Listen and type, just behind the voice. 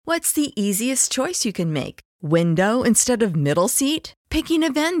What's the easiest choice you can make? Window instead of middle seat? Picking a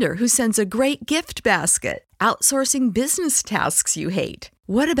vendor who sends a great gift basket? Outsourcing business tasks you hate?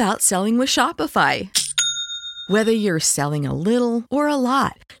 What about selling with Shopify? Whether you're selling a little or a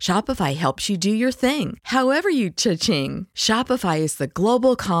lot, Shopify helps you do your thing, however you cha-ching. Shopify is the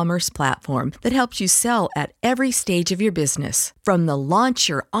global commerce platform that helps you sell at every stage of your business. From the launch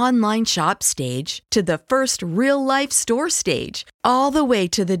your online shop stage to the first real-life store stage, all the way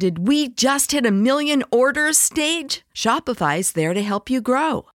to the did we just hit a million orders stage. Shopify's there to help you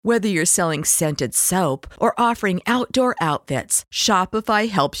grow. Whether you're selling scented soap or offering outdoor outfits, Shopify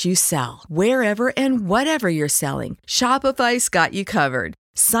helps you sell. Wherever and whatever you're selling, Shopify's got you covered.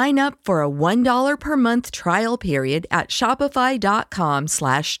 Sign up for a $1 per month trial period at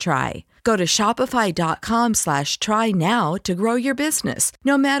shopify.com/try. Go to shopify.com/try now to grow your business,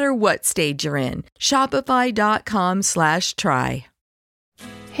 no matter what stage you're in. Shopify.com/try.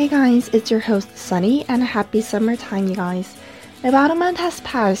 Hey guys, it's your host Sunny and happy summertime, you guys. About a month has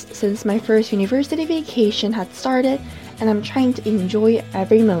passed since my first university vacation had started, and I'm trying to enjoy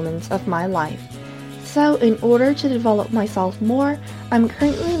every moment of my life. So in order to develop myself more, I'm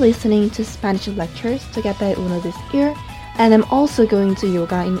currently listening to Spanish lectures to get that uno this year, and I'm also going to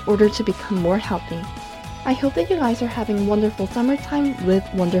yoga in order to become more healthy. I hope that you guys are having wonderful summertime with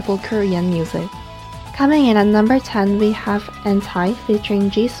wonderful Korean music. Coming in at number 10, we have Anti featuring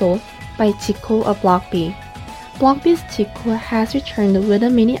Jisoo by Zico of Block B. Block B's Zico has returned with a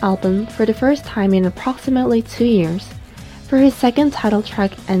mini album for the first time in approximately 2 years. For his second title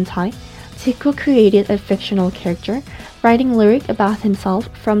track, Anti, Zico created a fictional character, writing lyrics about himself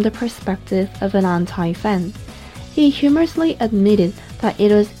from the perspective of an anti-fan. He humorously admitted that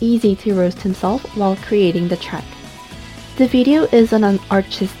it was easy to roast himself while creating the track. The video is an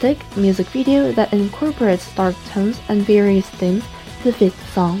artistic music video that incorporates dark tones and various themes to fit the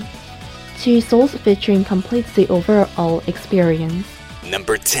song. Jisoo's featuring completes the overall experience.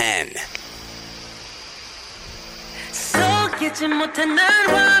 Number 10. 속이지 못한 날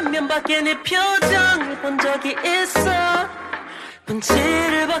화면밖에 네 표정을 본 적이 있어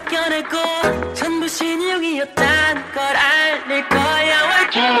본질을 벗겨내고 전부 신용이었다는 걸 알릴 거야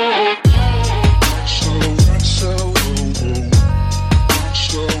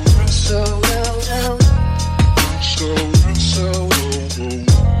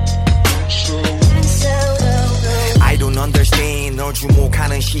I don't understand 널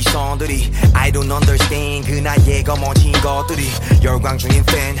주목하는 시선들이 I don't understand 그 나이에 거머쥔 것들이 열광 중인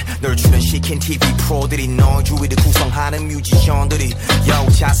팬 널 출연시킨 TV 프로들이 널 주위를 구성하는 뮤지션들이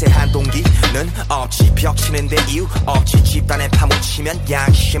자세한 동기는 없지 벽치는데 이유 없지 집단에 파묻히면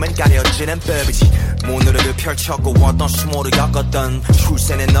양심은 가려지는 법이지 모노를 펼쳤고 어떤 수모를 겪었던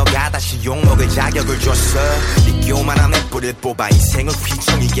출세는 너가 다시 욕먹을 자격을 줬어 네 교만함에 뿔을 뽑아 인생을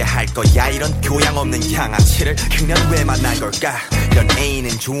휘청이게 할 거야 이런 교양 없는 양아치를 그냥 왜 만난 걸까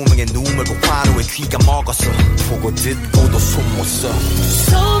연예인은 조명에 눈물고 환호에 귀가 먹었어 보고 듣고도 손 못 써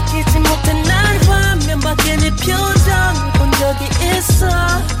속이지 못한 날 화면밖에 네 표정을 본 적이 있어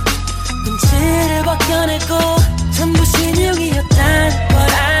눈치를 벗겨내고 전부 신용이었단 걸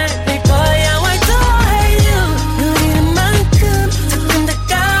알릴 거야 Why do I hate you 우리는 만큼 조금 더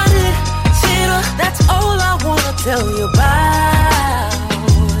까를 싫어 That's all I wanna tell you about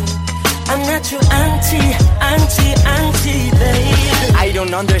I'm not your auntie baby I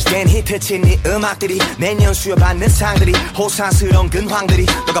don't understand 히트친 네 음악들이 매년 수여받는 상들이 호사스러운 근황들이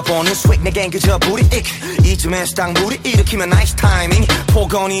너가 보는 스웩 내겐 그저 불이익 이쯤에서 딱 물이 일으키면 나이스 타이밍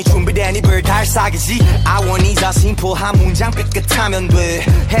폭언이 준비된 입을 달싹이지 I want 이자 심플한 문장 삐끗하면 돼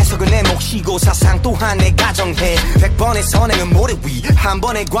해석은 내 몫이고 사상 또한 내 가정해 100번의 선행은 모래 위 한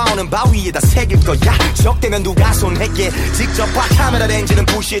번의 과오는 바위에다 새길 거야 적대면 누가 손해게 직접 봐 카메라 렌즈는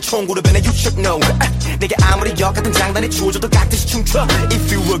부시의 총구를 변해 You should know 내게 아무리 역같은 장단이 주어져도 깍듯이 춤춰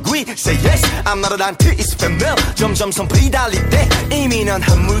If you agree, say yes I'm not an anti, it's female 점점 선풀이 달릴 때 이미 넌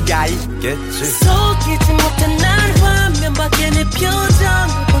한물가있겠지 속이지 못한 날 화면밖에 내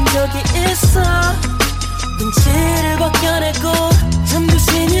표정을 본 적이 있어 눈치를 벗겨내고 전부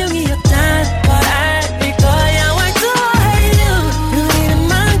신용이었단 걸 알릴 거야 Why do I hate you 우리는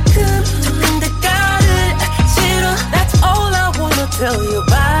만큼 조금 더 까를 싫어 That's all I wanna tell you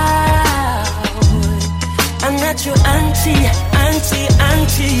about I'm not your auntie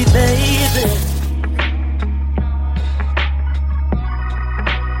baby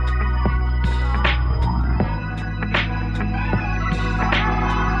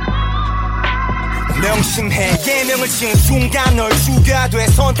명심해 예명을 지은 순간 널 주가 돼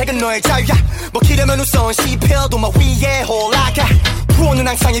선택은 너의 자유야 먹히려면 우선 씹혀도 막 위에 올라가 구호는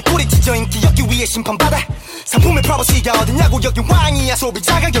항상 이 꼴이 찢어 인기 엮기 위해 심판받아 상품의 프라이버시가 어딨냐고 여기 왕이야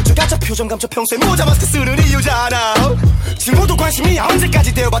소비자가 격조 가짜 표정 감춰 평소에 모자 마스크 쓰는 이유잖아 친구도 관심이야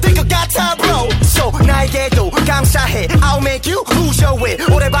언제까지 되어받을 것 같아 bro So 나에게도 감사해 I'll make you lose your way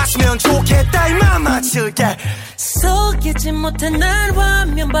오래 봤으면 좋겠다 이만 맞출게 속이지 못해 난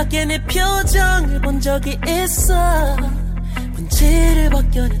화면밖에 내 표정을 본 적이 있어 문지를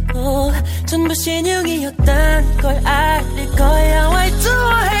벗겨내고 전부 신용이었단 걸 알릴 거야 Why do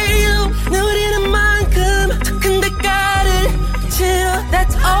I hate you 누리는 만큼 더 큰 대가를 치러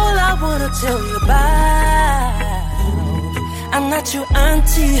That's all I wanna tell you about I'm not your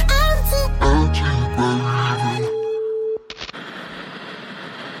auntie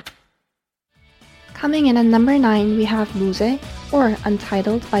Coming in at number 9, we have Lose, or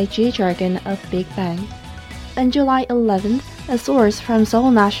Untitled by G-Dragon of Big Bang. On July 11th, a source from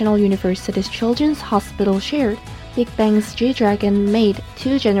Seoul National University's Children's Hospital shared Big Bang's G-Dragon made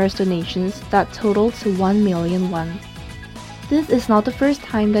 2 generous donations that totaled to 1 million won. This is not the first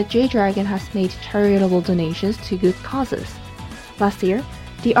time that G-Dragon has made charitable donations to good causes. Last year,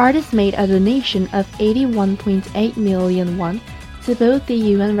 the artist made a donation of 81.8 million won to both the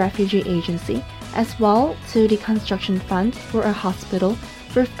UN Refugee Agency as well to the construction fund for a hospital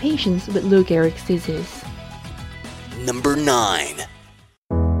for patients with Lou Gehrig's disease. Number 9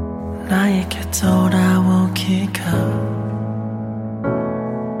 나에게 돌아오기가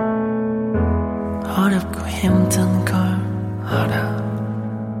어렵고 힘든 걸 알아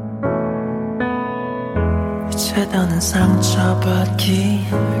이제 더는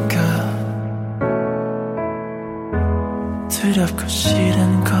상처받기가 두렵고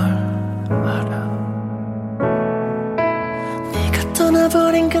싫은 걸 알아 네가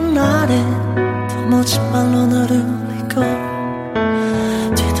떠나버린 그날에 도무지 말로 너를 울리고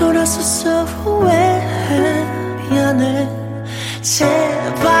뒤돌아서서 후회해 미안해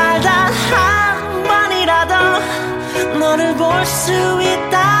제발 단 한 번이라도 너를 볼 수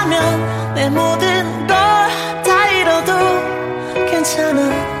있다면 내 모든 걸 다 잃어도 괜찮아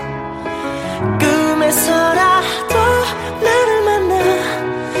꿈에서라도 나를 만나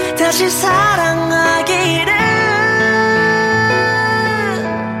다시 사랑하기를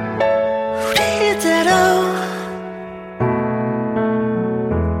우리대로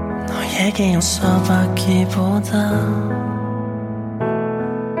너에게 용서받기보다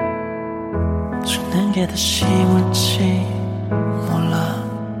죽는 게 더 쉬울지 몰라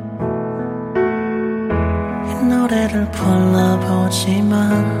이 노래를 불러보지만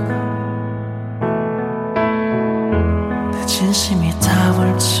내 진심이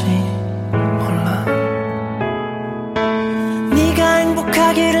닿을지 몰라 네가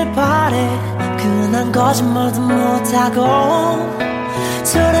행복하기를 바래 그난 거짓말도 못하고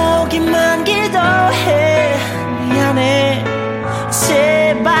돌아오기만 기도해 미안해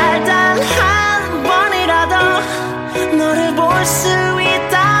제발 단 한 번이라도 너를 볼 수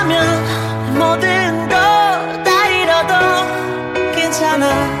있다면 모든 거 다 잃어도 괜찮아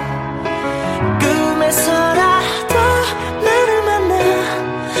꿈에서라도 나를 만나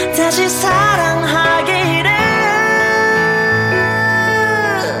다시 사랑하기를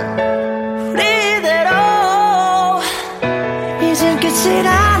우리대로 이젠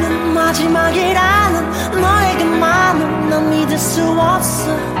끝이라는 마지막이라는 너의 그 맘을 난 믿을 수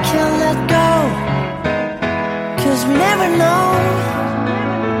없어 Can't let go Cause we never know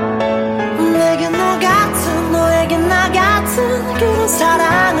내게 너 같은 너에게 나 같은 그런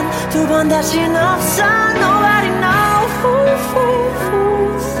사랑은 두 번 다신 없어 Nobody knows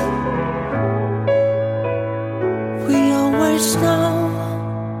We always know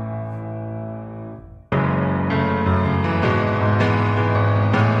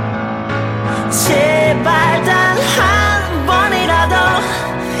제발 단 한 번이라도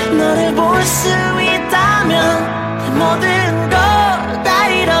너를 볼 수 있다면 모든 걸 다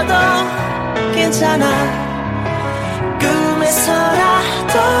잃어도 괜찮아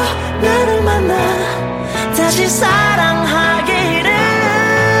꿈에서라도 나를 만나 다시 사랑하기를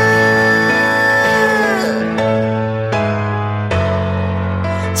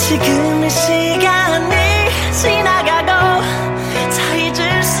지금 이 시간이 지나가고 다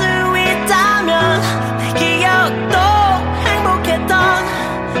잊을 수 있다면 내 기억도 행복했던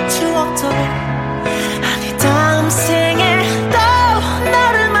추억도 아니 다음 생에 또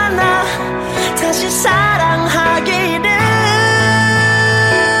너를 만나 다시 사랑하기를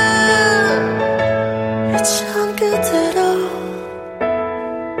전 그대로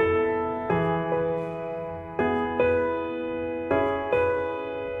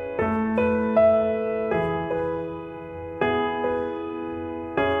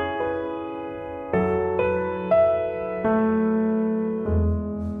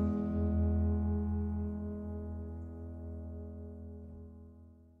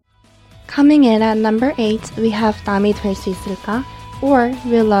Coming in at number 8, we have 남이 될 수 있을까? Or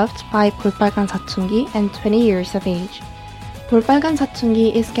We're Loved by 볼빨간 사춘기 and 20 Years of Age. 볼빨간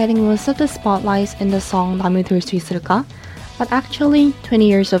사춘기 is getting most of the spotlights in the song 남이 될 수 있을까? But actually, 20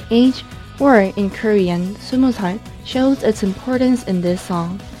 Years of Age, or in Korean, 20살, shows its importance in this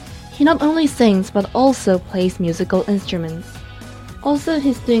song. He not only sings but also plays musical instruments. Also,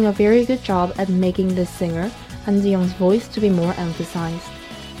 he's doing a very good job at making this singer, Han Ji-young's voice to be more emphasized.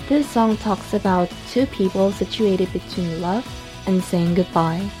 This song talks about two people situated between love and saying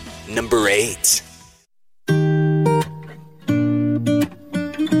goodbye. Number 8.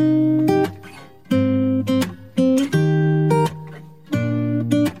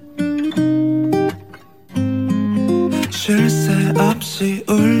 쉴 새 없이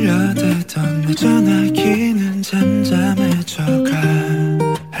울려대던 내 전화기는 잠잠해져가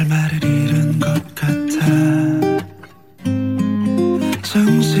할 말을 잃은 것 같아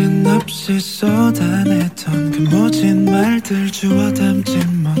정신없이 쏟아내던 그 모진 말들 주워 담진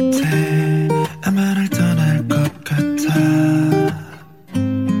못해 아마 날 떠날 것 같아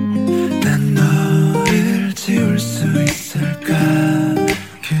난 너를 지울 수 있을까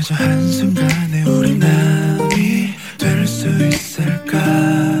그저 한순간에 우리 남이 될 수 있을까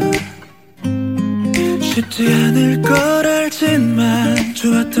쉽지 않을 걸 알지만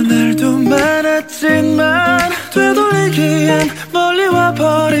좋았던 날도 많았지만 되돌리기엔 멀리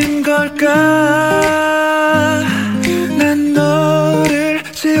와버린 걸까 난 너를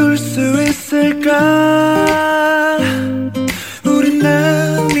지울 수 있을까 우린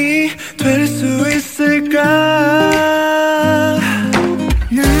남이 될 수 있을까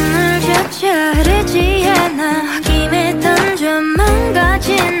눈물조차 흐르지 않아 홧김에 던져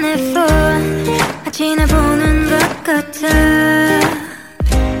망가진 내 폰 지나보는 것 같아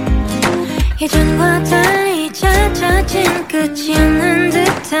예전과 달리 잦아진 끝이 없는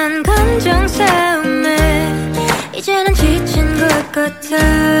듯한 감정 싸움에 이제는 지친 것 같아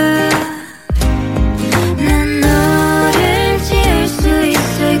난 너를 지울 수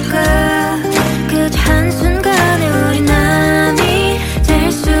있을까 그저 한순간에 우리 남이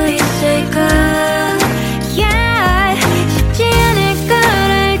될 수 있을까 yeah. 쉽지 않을 걸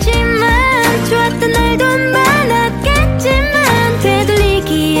알지만 좋았던 날도 많았겠지만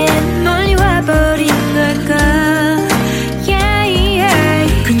되돌리기엔 멀리 와버린 걸까 yeah,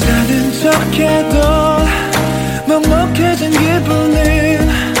 yeah. 괜찮은 척해도 먹먹해진 기분은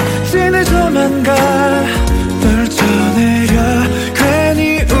진해져만 가 널 쳐내려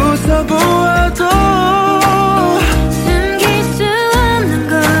괜히 웃어보아도 숨길 수 없는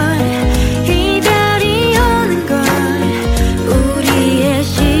걸 이별이 오는 걸 우리의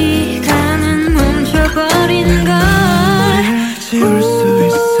시간은 멈춰버리는 걸 지울 수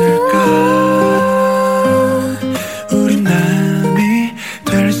있을까 우리 남이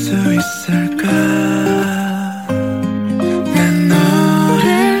될 수 있을까 난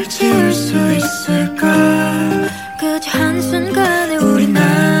너를 지울 수 있을까 그저 한순간에 우리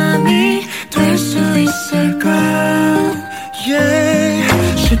남이 될 수 있을까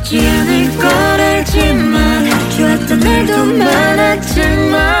yeah. 쉽지 않을 걸 알지만 좋았던 날도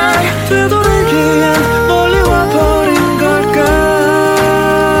많았지만 되돌리기엔 멀리 와버린 걸까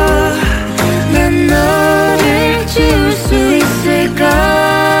난 너를 지울 수 있을까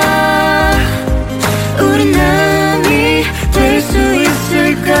우리 남이 될 수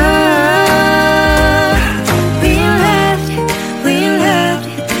있을까 We loved, we loved,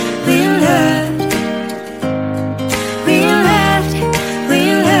 we loved We loved, we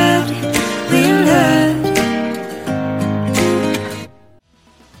loved, we loved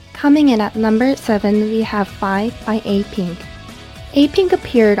Coming in at number 7, we have 5 by A-Pink. A-Pink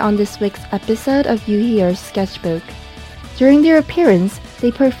appeared on this week's episode of Yoo Hee-yeol's Sketchbook. During their appearance,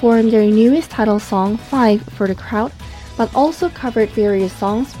 they performed their newest title song 5 for the crowd, but also covered various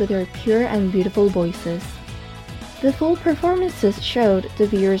songs with their pure and beautiful voices. The full performances showed the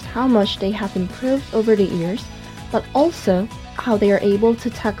viewers how much they have improved over the years, but also how they are able to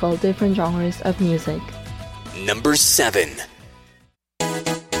tackle different genres of music. Number 7.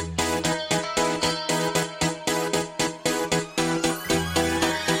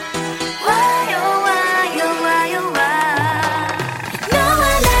 와요 와요 와요 와 너와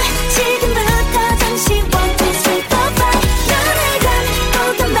나 지금부터 잠시 1, 2, 3, 4, 5 너를 감고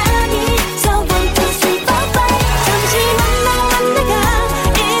가만히 서 1, 2, 3, 4, 5 잠시만 나와 내가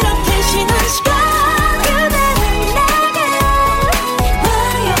이렇게 쉬는 시간 그대는 내게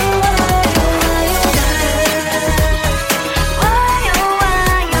와요 와요 와요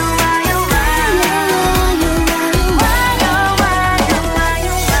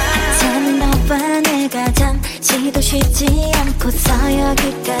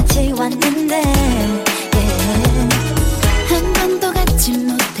여기까지 왔는데 한 번도 갖지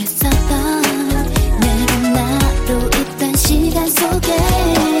못했었던 내가 나로 있던 시간 속에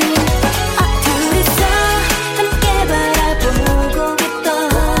둘이서 함께 바라보고 있던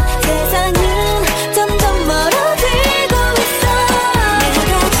세상은 점점 멀어지고 있어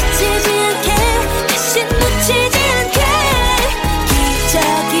내가 지치지 않게 다시 놓치지 않게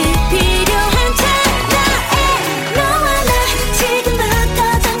기적이 필요한 찰나에 너와 나 지금부터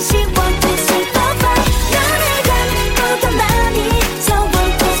잠시 one two three four five 눈을 감고 가만히 so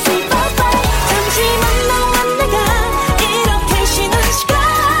one two three four five 잠시만 너와 내가 이렇게 쉬는 시간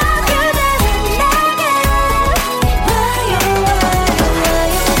그대는 내게 와요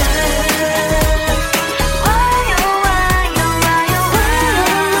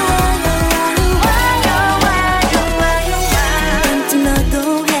언제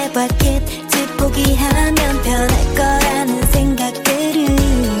너도 해봤겠 뒷보기하면 편할 거라는 생각들을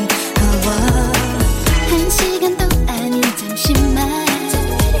한 시간도 아닌 잠시만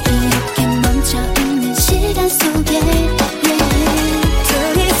이렇게 멈춰있는 시간 속에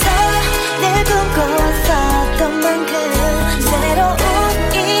둘이서 내 보고 왔었던 만큼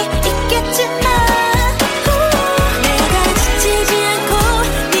새로움이 있겠지만 내가 지치지 않고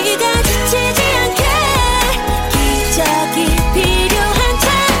네가 지치지 않게 기적이 필요한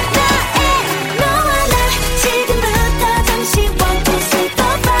찰나에 너와 나 지금부터 잠시 one two three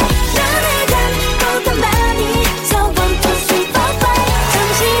four five 눈을 감고 가만히 so one two three four five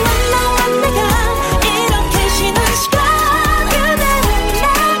잠시만 너와 내가 이렇게 쉬는 시간 그대는 내게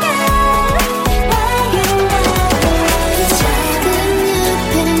지금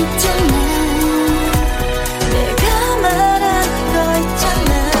옆에 있잖아 내가 말한 거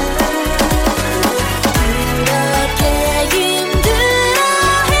있잖아 그렇게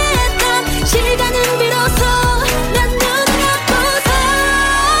힘들어했던 시간은 비로소 난 눈을 감고서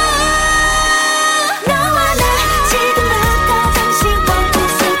너와 나 지금부터 잠시 one two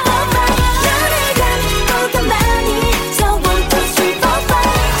three four five 눈을 감고 가만히 so one two three four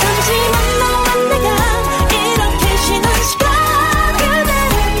five 잠시만 너와 내가 이렇게 쉬는 시간 그대는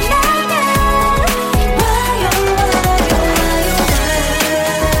내게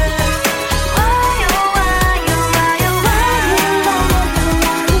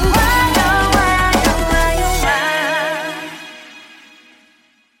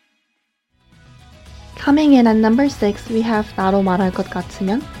Coming in at number 6, we have 나로 말할 것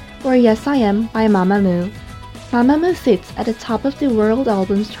같으면 or Yes I Am by Mamamoo. Mamamoo sits at the top of the world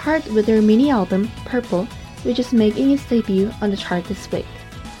albums chart with their mini album Purple, which is making its debut on the chart this week.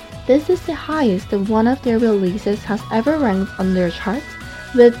 This is the highest that one of their releases has ever ranked on their charts,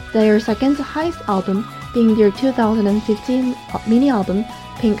 with their second highest album being their 2015 mini album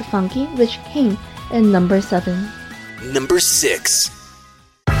Pink Funky, which came in number 7. Number 6.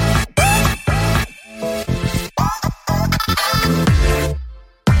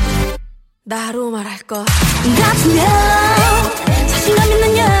 나로 말할 것 같으면 자신감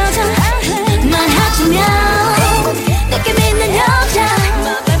있는 여자 말하자면 내게 믿는 여자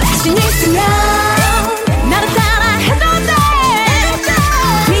자신 있으면 나를 따라 해도 돼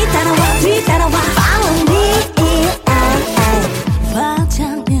뒤따라와 follow me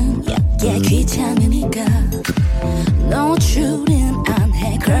화장은 얇게 귀찮으니까 노출은 안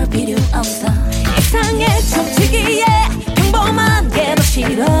해 그럴 필요 없어 이상해 척치기에 평범한 게 더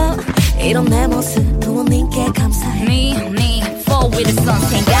싫어 이런 내 모습 부모님께 감사해 Me, fall with the sun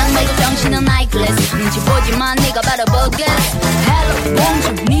생각 말고 정신은 eyeless 눈치 보지만 네가 바로 bogus Hello,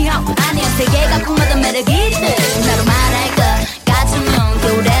 bonjour, 니하오 아니야 세계가 꿈하던 매력이지 나로 말할 것 같으면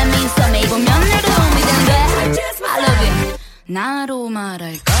겨울에 미소 입으면 내도 믿는데 I love you 나로 말할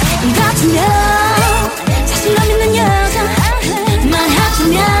것 같으면 자신감 있는 여자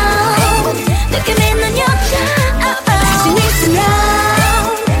말하자면 내게 믿는 여자 자신 있으면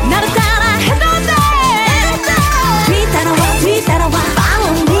나를 따라 해도 돼 뒤따라와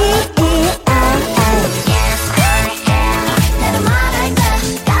follow me 나를 말할 것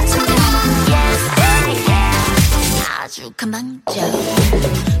같으면 아주 가만져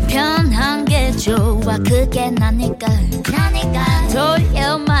편한 게 좋아 그게 나니까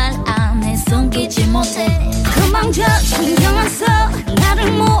돌려 말 안 해 숨기지 못해 그망저 신경 안 써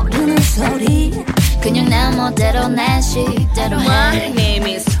나를 모르는 소리 그냥 내 멋대로 내 식대로 해 My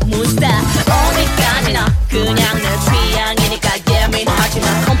name is 무스타 어디까지나 그냥 내 취향이니까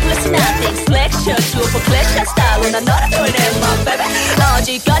예민하지만 컴플렉스 nothing 슬랙셔 슈퍼 클래시한 스타일로 난 너를 돌려 my baby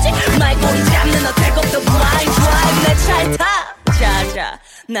어디까지 말꼬리 잡는 너 태국도 blind drive 내 차에 타 자자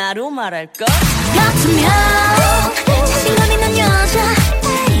나로 말할 것 같으면 자신감 있는 여자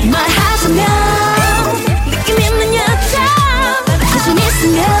말하자면 느낌 있는 여자 자신 있어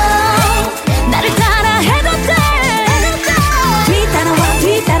같으면 나를 따라 해도 돼 뒤따라와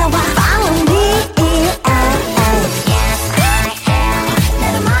뒤따라와 Follow me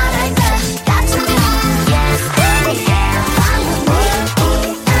내가 말할 것 같으면 Follow me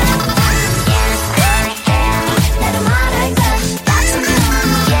내가 말할 것 같으면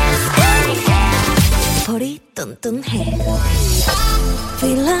볼이 뚠뚠해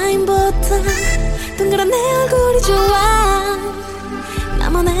V라인보다 동그란 내 얼굴이 좋아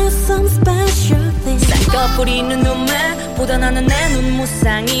나만의 some special thing 쌍꺼풀이는 눈매 보다 나는 내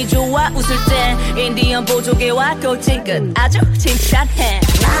눈무쌍이 좋아 웃을 때 인디언 보조개와 꼴찌 끝 아주 칭찬해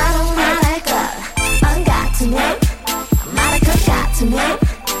나도 말할 것 같으면 말할 것 같으면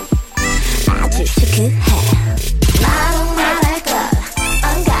아주 시크해 나도 말할 것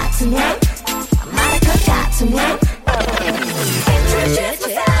같으면 말할 것 같으면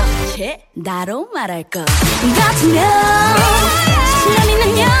나로 말할 것 같으면 자신감 있는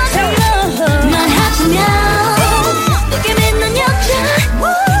여자로 말하자면 느낌 있는 여자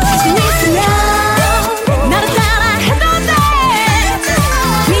자신 있으면 나를 따라 해도 돼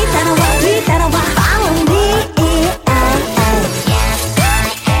뒤따라와 뒤따라와 Follow me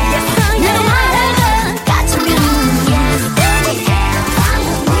내가 말할 것 같으면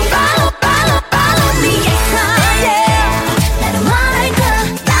Follow me 내가 말할 것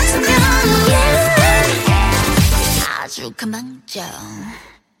같으면 아주 가망져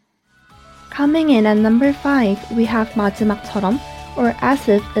Coming in at number 5, we have 마지막처럼 or As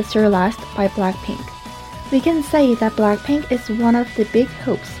If It's Your Last by Blackpink. We can say that Blackpink is one of the big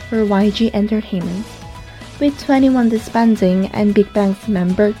hopes for YG Entertainment. With 2NE1 disbanding and Big Bang's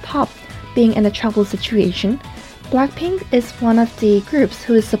member Top being in a troubled situation, Blackpink is one of the groups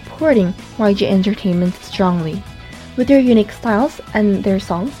who is supporting YG Entertainment strongly. With their unique styles and their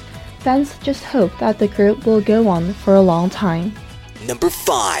songs, fans just hope that the group will go on for a long time. Number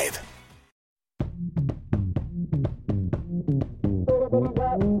 5.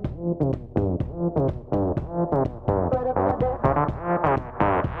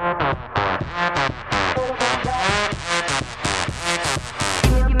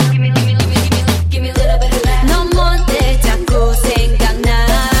 넌 뭔데 자꾸 생각나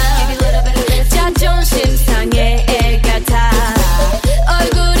자존심 상해 애 같아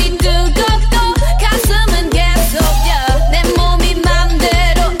얼굴이 뜨겁고 가슴은 계속 내 몸이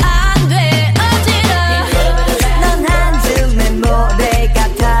맘대로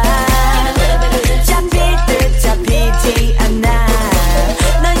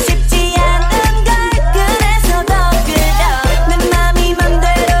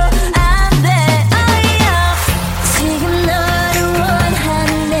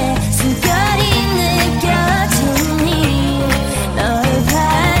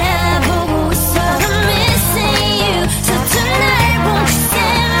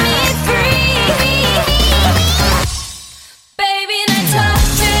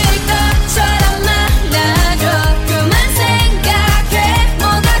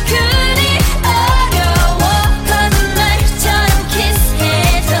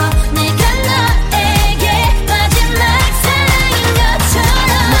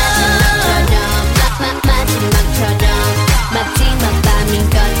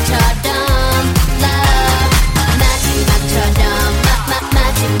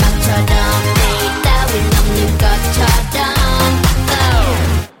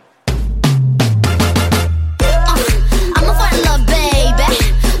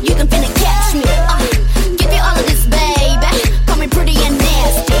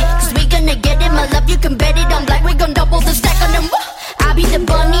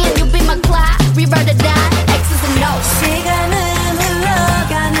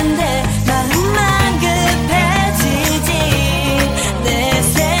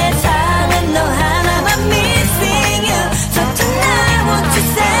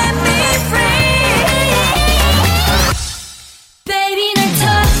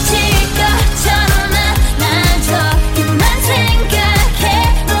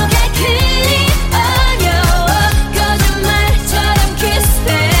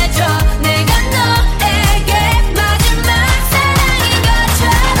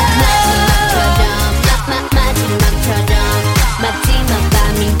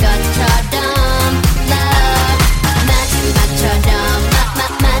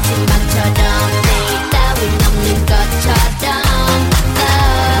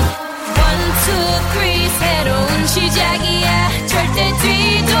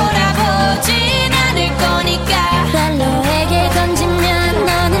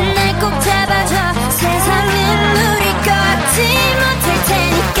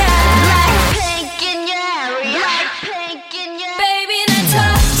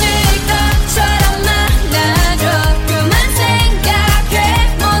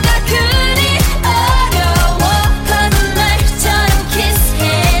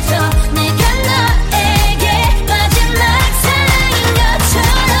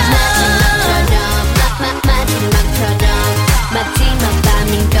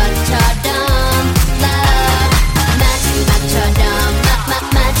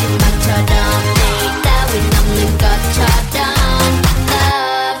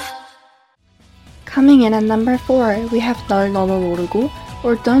Coming in at number 4, we have 널 너무 모르고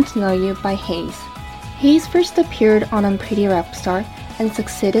or Don't Know You by Haze. Haze first appeared on Unpretty Rap Star and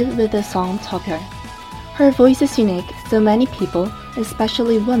succeeded with the song Tokyo. Her voice is unique, so many people,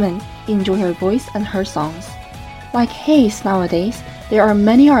 especially women, enjoy her voice and her songs. Like Haze nowadays, there are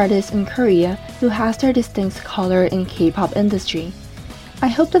many artists in Korea who has their distinct color in K-pop industry. I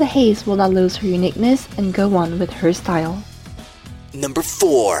hope that Haze will not lose her uniqueness and go on with her style. Number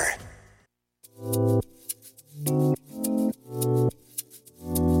 4.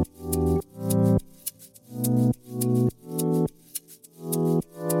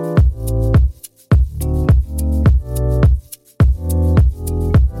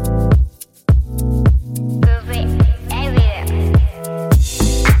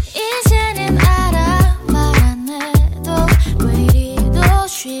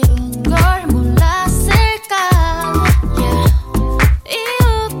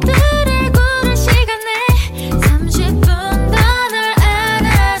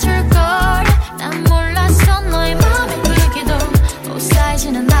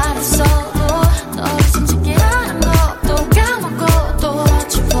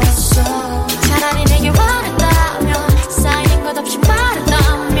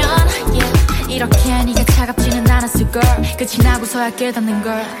 끝이 나고서야 깨닫는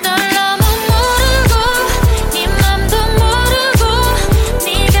걸 널 너무 모르고 네 맘도 모르고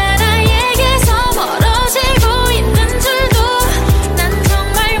네가 나에게서 멀어지고 있는 줄도 난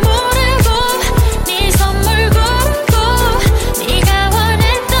정말 모르고 네 선물 고르고 네가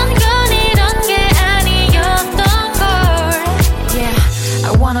원했던 건 이런 게 아니었던 걸 Yeah, I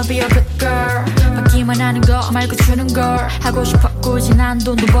wanna be a good girl 받기만 하는 거 말고 주는 걸 하고 싶어 굳이 난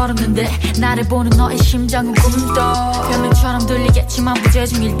돈도 벌었는데 나를 보는 너의 심장은 꿈도 변명처럼 들리겠지만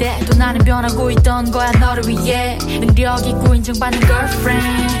부재중일 때도 나는 변하고 있던 거야 너를 위해 능력 있고 인정받는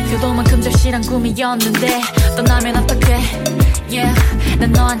girlfriend 교도만큼 절실한 꿈이었는데 떠나면 어떡해 Yeah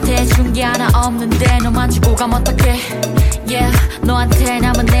난 너한테 준 게 하나 없는데 너만 주고 가면 어떡해 Yeah 너한테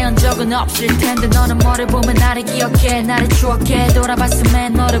남은 내 흔적은 없을 텐데 너는 뭐를 보면 나를 기억해 나를 추억해 돌아봤음에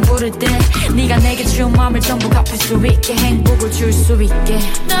너를 부를 때 네가 내게 준 마음을 전부 갚을 수 있게 행복을 줄 수 있게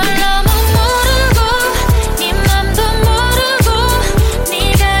널 너무 모르고 네 맘도 모르고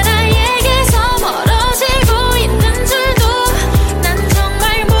네가 나에게서 멀어지고 있는 줄도 난 정말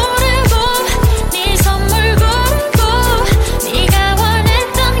모르고 네 선물 고르고 네가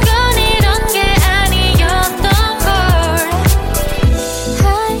원했던 건 이런 게 아니었던 걸 I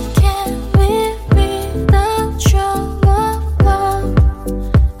can't live without your love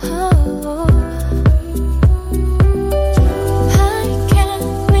oh. I can't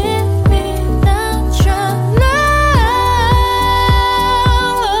live without your love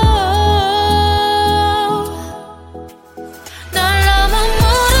널 너무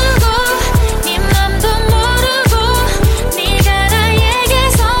모르고 네 맘도 모르고 네가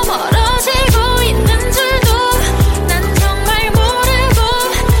나에게서 멀어지고 있는 줄도 난 정말 모르고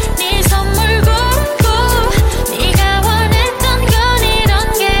네 선물 고르고 네가 원했던 건 이런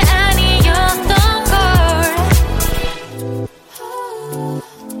게 아니었던 걸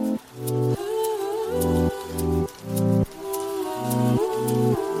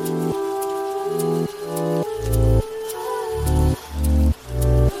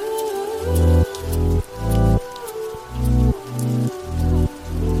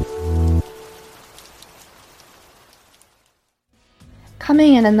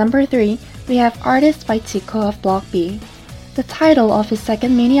Coming in at number 3, we have Artist by Zico of Block B. The title of his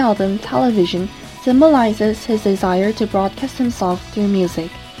second mini album, Television, symbolizes his desire to broadcast himself through music.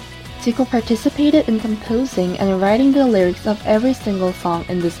 Zico participated in composing and writing the lyrics of every single song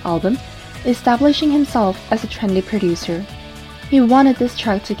in this album, establishing himself as a trendy producer. He wanted this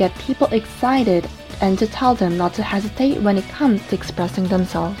track to get people excited and to tell them not to hesitate when it comes to expressing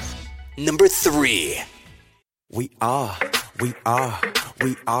themselves. Number 3. We are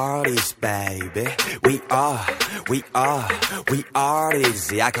this, baby. We are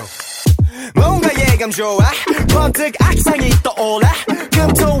this. I go. 뭔가 예감 좋아 번뜩 악상이 떠올라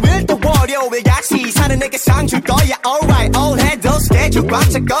금토일 또 월요일 같이 사는 내게 상 줄 거야 Alright all 해도 스케줄 꽉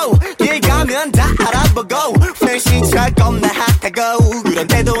잡고 길 가면 다 알아보고 회시철 겁나 핫하고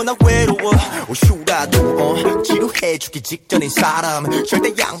그런데도 나 외로워 휴라도 지루해주기 직전인 사람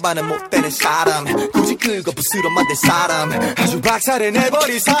절대 양반은 못 되는 사람 굳이 긁어 부스러 만든 사람 아주 박살을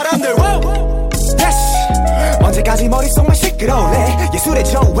내버린 사람들 언제까지 머릿속만 시끄러울래 예술의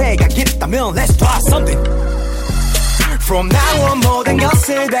조회가 있다면 Let's try something From now on 모든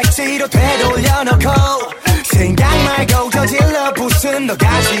것을 백지로 되돌려놓고 생각 말고 저질러 부순 너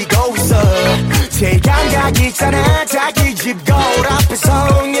가지고 있어 제 감각 있잖아 자기 집 거울 앞에서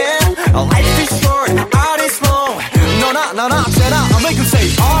yeah Life is short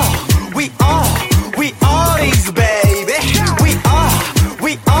say we are these baby. We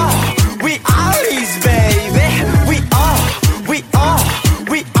are these baby.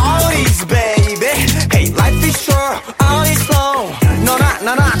 We are these baby. Hey, life is short, all is long.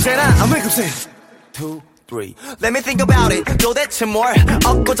 너나 쟤나 I'm wake up say 2, 3. Let me think about it. 도대체 뭘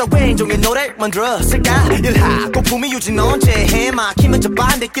얻고자 왼종의 노래를 만들었을까? 일하고 품위 유지는 언제 해? 막히면 저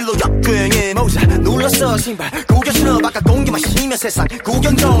반대길로 역주행해. 모자 눌렀어 신발 구겨 신어 바깥 공기 마시며 세상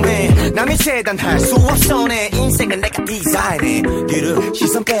구경 좀 해. 남이 재단할 수 없어. 내 인생은 내가 디자인해. 뒤를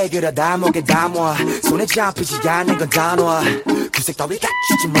시선 빼그려다 목에 담아 손에 잡히지 않는 건 단어. 구색 따위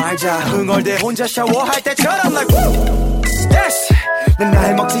갖추지 말자. 흥얼대 혼자 샤워할 때처럼 like yes. 난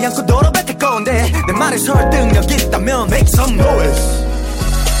날 먹지 않고 도로 뱉을 건데 내 말에 설득력 있다면 make some noise.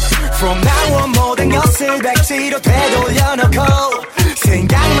 From now on 모든 것을 백지로 되돌려놓고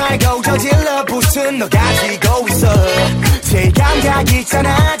생각 말고 저질러 붓은 너 가지고 있어. 제 감각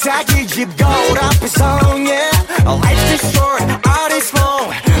있잖아 자기 집 거울 앞에서 yeah. Life's too short, art is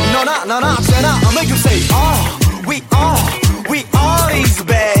long. 너나 쟤나 I'll make you say we are these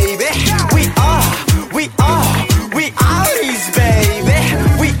baby. We are these baby.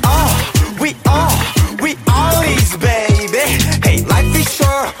 We are these baby. Hey, life is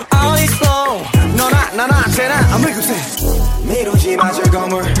short, all is long. 너나 쟤나 I'm make you say 미루지 마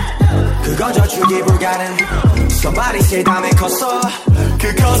즐거움을 그거 저축이 불가능. Somebody say 다음에 컸어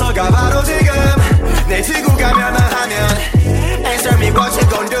그 커서가 바로 지금 내 지구가 멸망하면 Answer me what you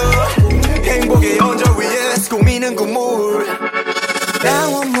gon' do. 행복의 언저 위에 꾸미는 국물.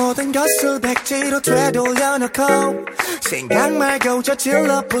 나와 모든 것을 백지로 되돌려놓고 생각 말고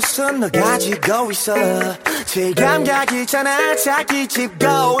저질러 붓은 너 가지고 있어. 제 감각 있잖아 자기 집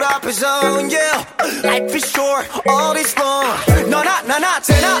거울 앞에서 yeah. Life is short, all is long. 너나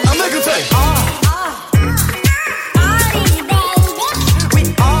쟤나 I'm a good day.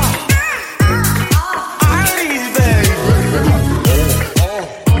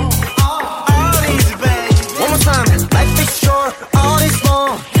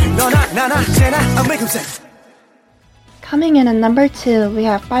 Coming in at number 2, we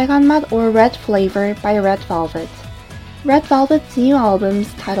have 빨간 맛 or Red Flavor by Red Velvet. Red Velvet's new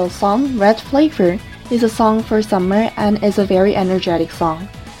album's title song, Red Flavor, is a song for summer and is a very energetic song.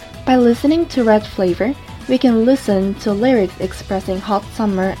 By listening to Red Flavor, we can listen to lyrics expressing hot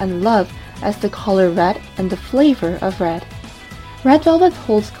summer and love as the color red and the flavor of red. Red Velvet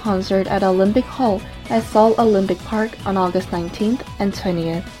holds concert at Olympic Hall at Seoul Olympic Park on August 19th and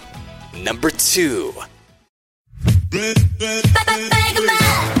 20th. Number 2. 빨간 맛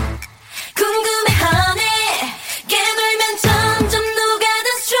궁금해하네. 깨물면 점점 녹아든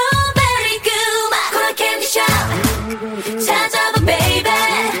스트로베리 그 맛 코랄 캔디샵 찾아봐 baby.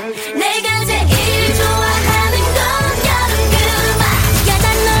 내가 제일 좋아하는 건 여름 그 맛. 야단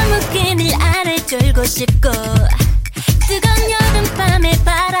너무 끈을 안을 졸고 싶고 뜨거운 여름밤에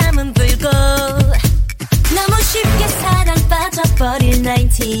바람은 불고 너무 쉽게 사랑 빠져버릴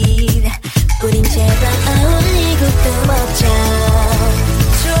 19. 우린 제발 어울리고 또 먹자.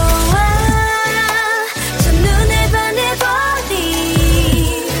 좋아 첫눈에 반해버린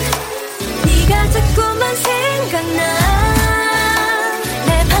네가 자꾸만 생각나. 내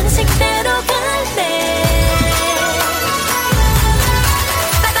방식대로 갈래.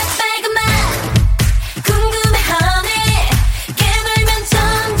 빨간 맛 궁금해하네. 깨물면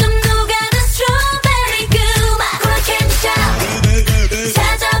점점 녹아든 스트로베리 그 맛 코랄 캔디샵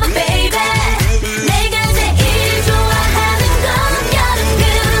찾아봐 baby.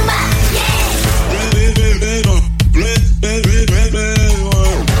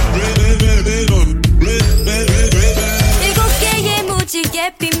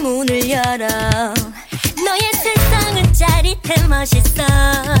 문을 열어 너의 세상은 짜릿해 멋있어.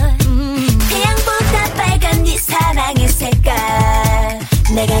 태양보다 빨간 네 사랑의 색깔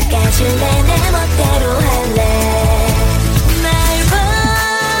내가 까줄래 내 멋대로 할래. 날 봐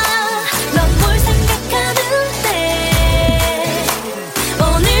너 뭘 생각하는데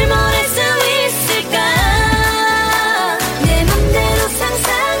오늘 뭘 할 수 있을까. 내 맘대로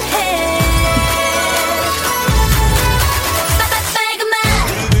상상해.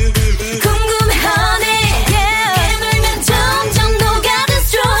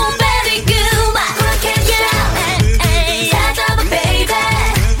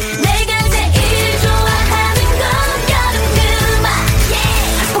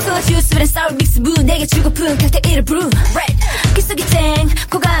 내게 주고픈 칵테일을 brew red 귓속이 땡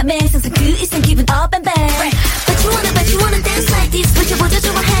코감에 상상 그 이상 기분 up and back. But you wanna dance like this. 보자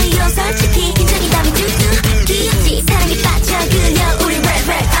좋아해요 솔직히 긴장이라면 뚜뚜 귀엽지 사랑에 빠져 그냥 우리 red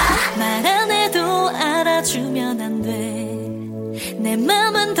red. 말 안 해도 알아주면 안 돼. 내 맘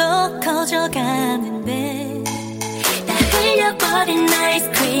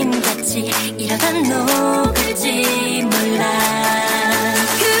다 녹을지 몰라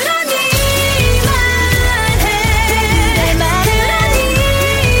그러니 말해 그러니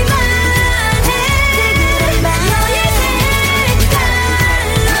말해 너의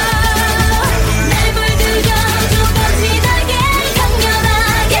색깔로 날 물들여줘 멋지다게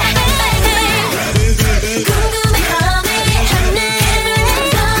강렬하게 궁금해하네 하늘을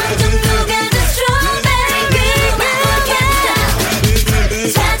점점 녹아든 strawberry 그녀가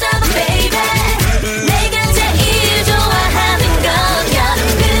찾아봐 baby 내가 제일 좋아하는 건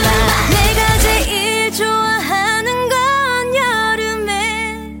여름그라 내가 제일 좋아하는 건 여름에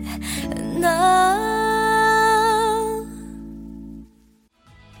너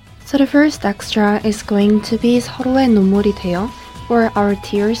So the first extra is going to be 서로의 눈물이 되어 or Our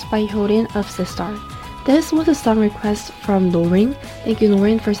Tears by Hyodin of Sistar. This was a song request from Norin. Thank you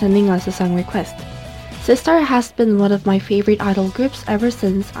Norin for sending us a song request. Sistar has been one of my favorite idol groups ever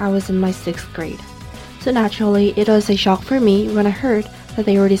since I was in my 6th grade. So naturally, it was a shock for me when I heard that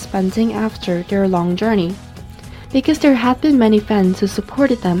they were disbanding after their long journey. Because there had been many fans who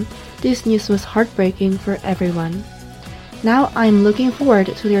supported them, this news was heartbreaking for everyone. Now I'm looking forward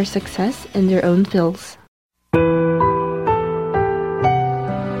to their success in their own fields.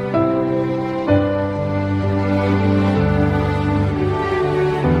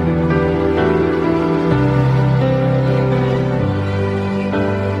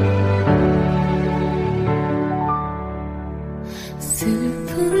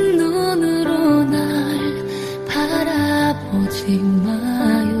 슬픈 눈으로 날 바라보지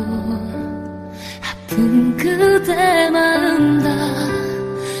마요 아픈 그대 마음 다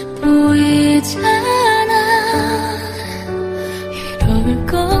보이잖아 이럴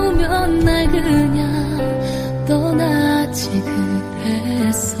거면 날 그냥 떠나지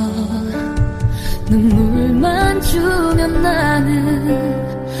그랬어 눈물만 주면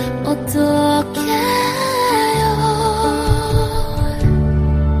나는 어떡해요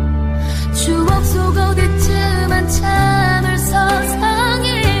추억 속 어디쯤 참을 서성일까봐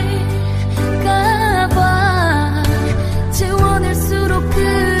지워낼수록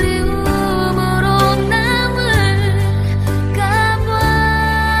그리움으로 남을까봐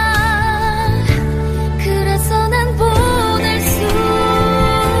그래서 난 보낼 수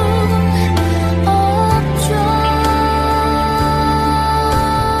없죠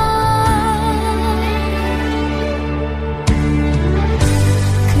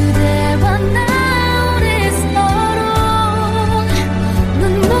그대와 나 우리 서로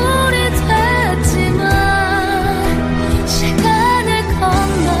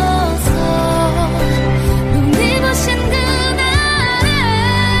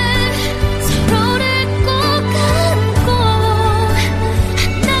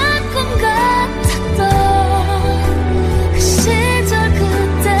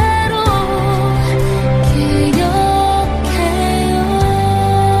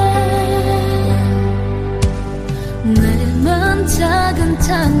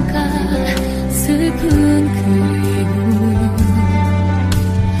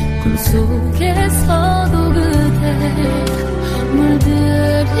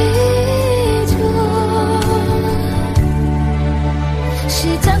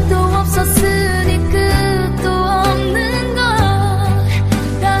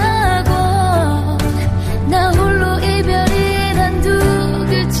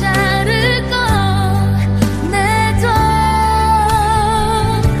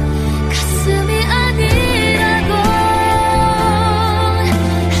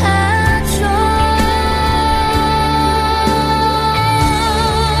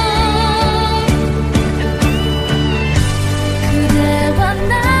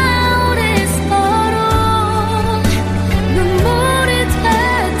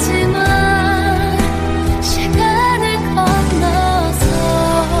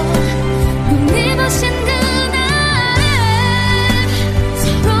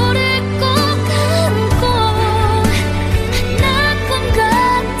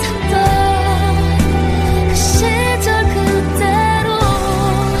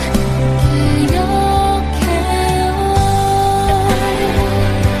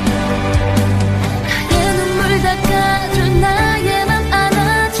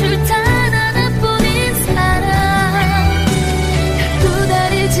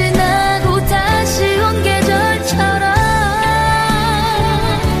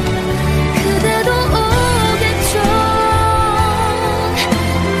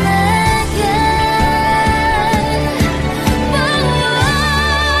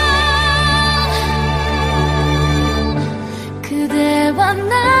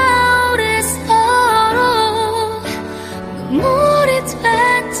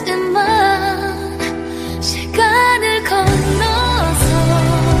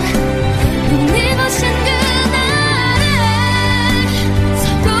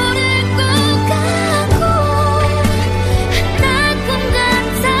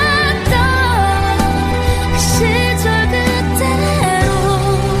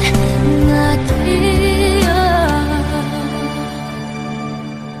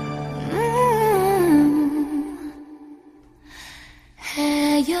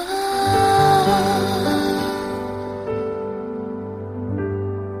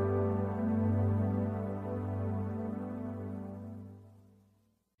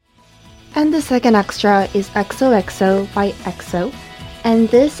And the second extra is XOXO by EXO. And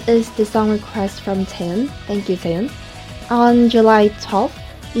this is the song request from Taeun. Thank you, Taeun. On July 12th,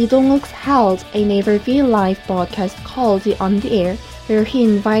 Lee Dong-wook held a Naver V live broadcast called The On The Air, where he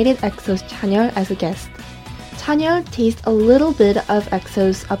invited EXO's Chanyeol as a guest. Chanyeol teased a little bit of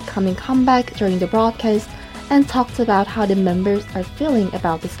EXO's upcoming comeback during the broadcast and talked about how the members are feeling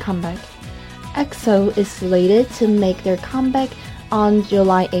about this comeback. EXO is slated to make their comeback on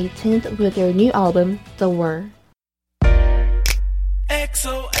July 18th with their new album, The War.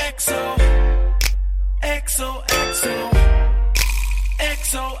 EXO, EXO, EXO, EXO,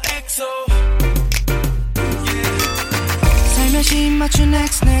 EXO, EXO. 살며시 맞춘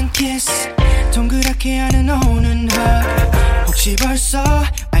X는 kiss, 동그랗게 하는 오는 hug. 혹시 벌써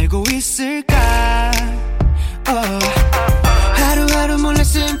알고 있을까? 하루하루 몰래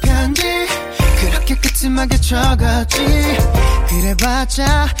쓴 편지, 그렇게 끄트막에 적었지.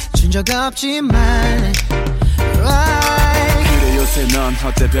 그래봤자 준 적 없지만 그래 요새 넌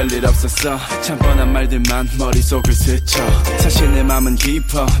어때 별일 없었어. 참 뻔한 말들만 머릿속을 스쳐. 사실 내 맘은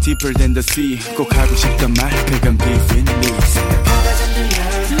깊어 Deeper than the sea. 꼭 하고 싶던 말 그건 be with me. 생각하다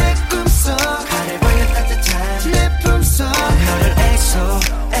잠들면 내 꿈속 하늘 벌려 따뜻한 내 품속 너를 엑소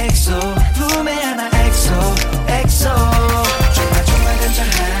엑소 품에 안아 엑소 엑소 조마조마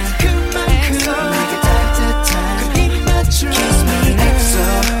단장한 그만큼 내게 따뜻한 그 입맞춤 Kiss me 엑소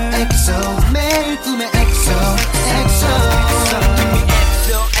엑소 매일 꿈에 엑소 엑소 Give me 엑소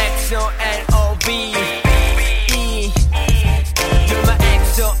엑소 L-O-V E You're my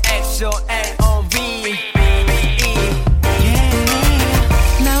엑소 엑소 L-O-V E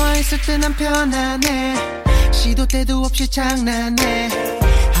나와 있을 때 난 편안해 시도 때도 없이 장난해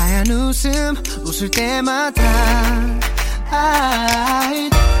하얀 웃음 웃을 때마다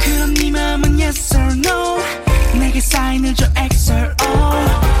그럼 네 맘은 yes or no 내게 사인을 줘 XRO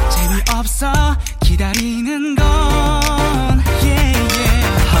재미없어 기다리는 건 yeah,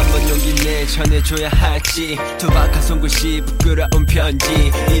 yeah. 한번 용기 내 전해줘야 할지 투박한 손글씨 부끄러운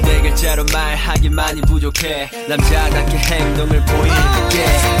편지 이 네 글자로 말하기만이 부족해 남자답게 행동을 보이게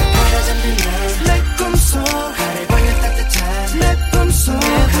내 꿈속 하늘 벌려 따뜻한 내 품속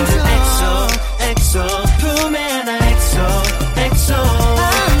엑소 엑소 품에 안아 엑소 엑소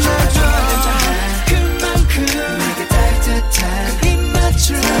안아줘 그만큼 내게 따뜻한 그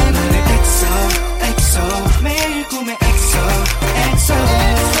입맞춤 내 엑소 엑소 매일 꿈에 엑소 엑소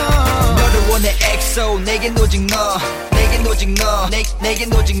너를 원해 엑소 내겐 오직 너 내겐 오직 너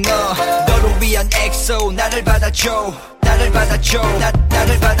내겐 오직 너 너를 위한 엑소 나를 받아줘 나를 받아줘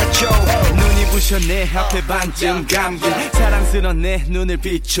나를 받아줘 눈이 부셔 내 앞에 반쯤 감긴 사랑스런 내 눈을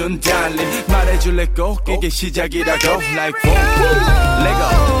비춘 달림 말해줄래 꼭 이게 시작이라고 Like boom Lego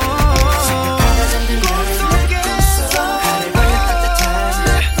생각하다 잠들면 내 꿈속 하늘 벌려 따뜻한 내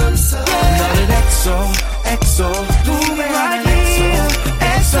품속 너를 엑소 엑소 품에 안아 엑소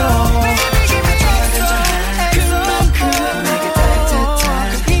엑소 그만큼 내게 따뜻한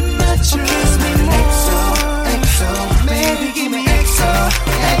그 입맞춤 Kiss me more 엑소 Baby give me 엑소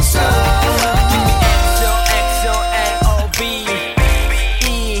엑소 Give me 엑소 엑소 L-O-V E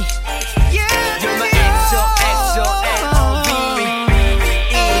You're my 엑소 엑소 L-O-V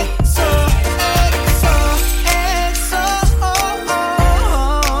E 엑소 엑소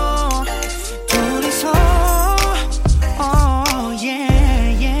둘이서 yeah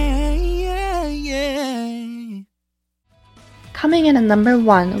yeah yeah yeah Coming in at number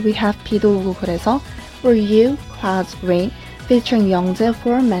 1, we have 비도 그래서 For You, Clouds Rain, featuring Youngjae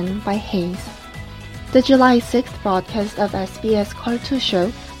for Men by Haze. The July 6th broadcast of SBS Culture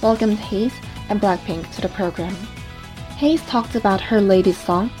Show welcomed Haze and Blackpink to the program. Haze talked about her latest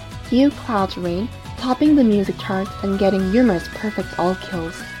song, You, Clouds Rain, topping the music charts and getting numerous perfect all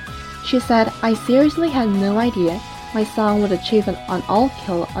kills. She said, I seriously had no idea my song would achieve an all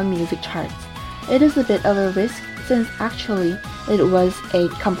kill on music charts. It is a bit of a risk since actually it was a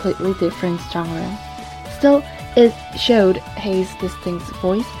completely different genre. Still, it showed Haze's distinct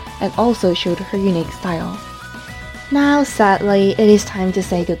voice and also showed her unique style. Now, sadly, it is time to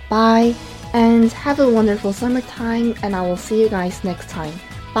say goodbye and have a wonderful summertime, and I will see you guys next time.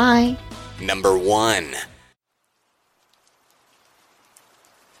 Bye! Number 1.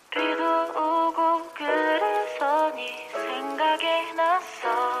 비도 오고 그래서 네 생각이 났어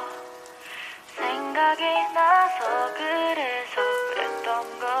생각이 나서 그래서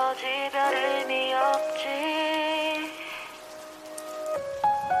그랬던 거지 별 의미 없지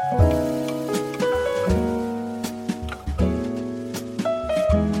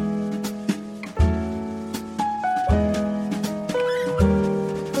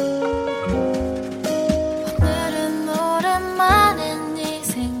오늘은 오랜만에 네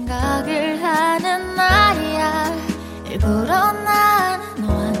생각을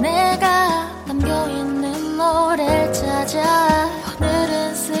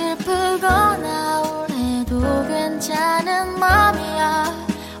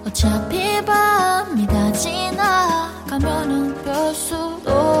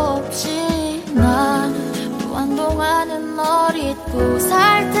안고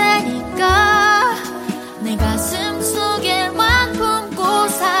살 테니까 내 가슴 속에만 품고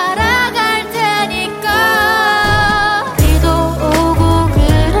살아갈 테니까 비도 오고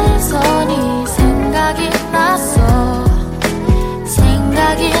그래서 네 생각이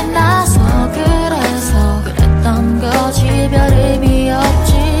나서 그래서 그랬던 거지 별 의미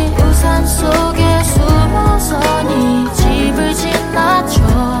없지 우산 속에 숨어서 네 집을 지나쳐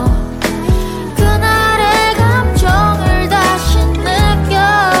그날의 감정을 다시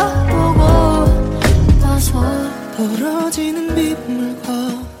느껴보고 나서 떨어지는 빗물과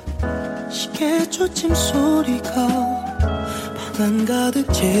시계 초침 소리가 방 안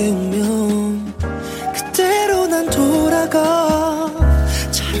가득 채우면 그때로 난 돌아가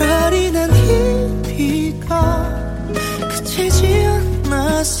차라리 난 이 비가 그치지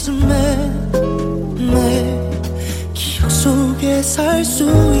않았음에 내 기억 속에 살 수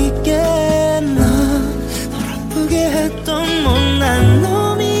있게 난 널 아프게 했던 못난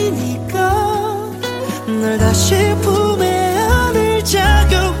놈이니까 널 다시 품에 안을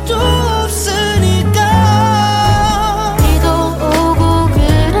자격도 없으니까 비도 오고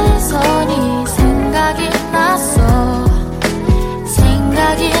그래서 네 생각이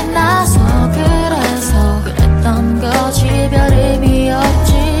나서 그래서 그랬던 거지 별 의미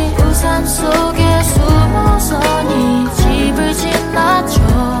없지 우산 속에 숨어서 네 집을 지나쳐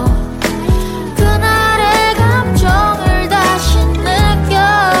그날의 감정을 다시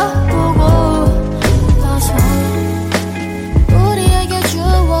느껴보고 나서 우리에게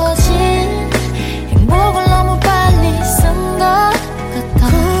주어진 행복을 너무 빨리 쓴 것 같아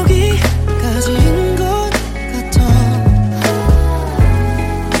거기까지인 것 같아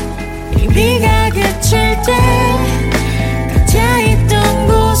이 비가 그칠 때 갇혀있던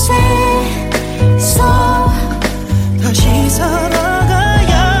곳에서 다시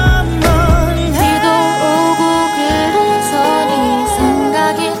살아가야만 해 비도 오고 그래서 네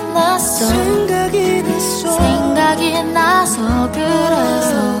생각이 나서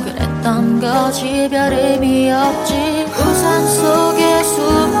그래서 그랬던 거지 별 의미 없지 우산 속에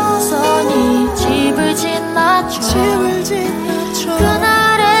숨어서 네 집을 지나쳐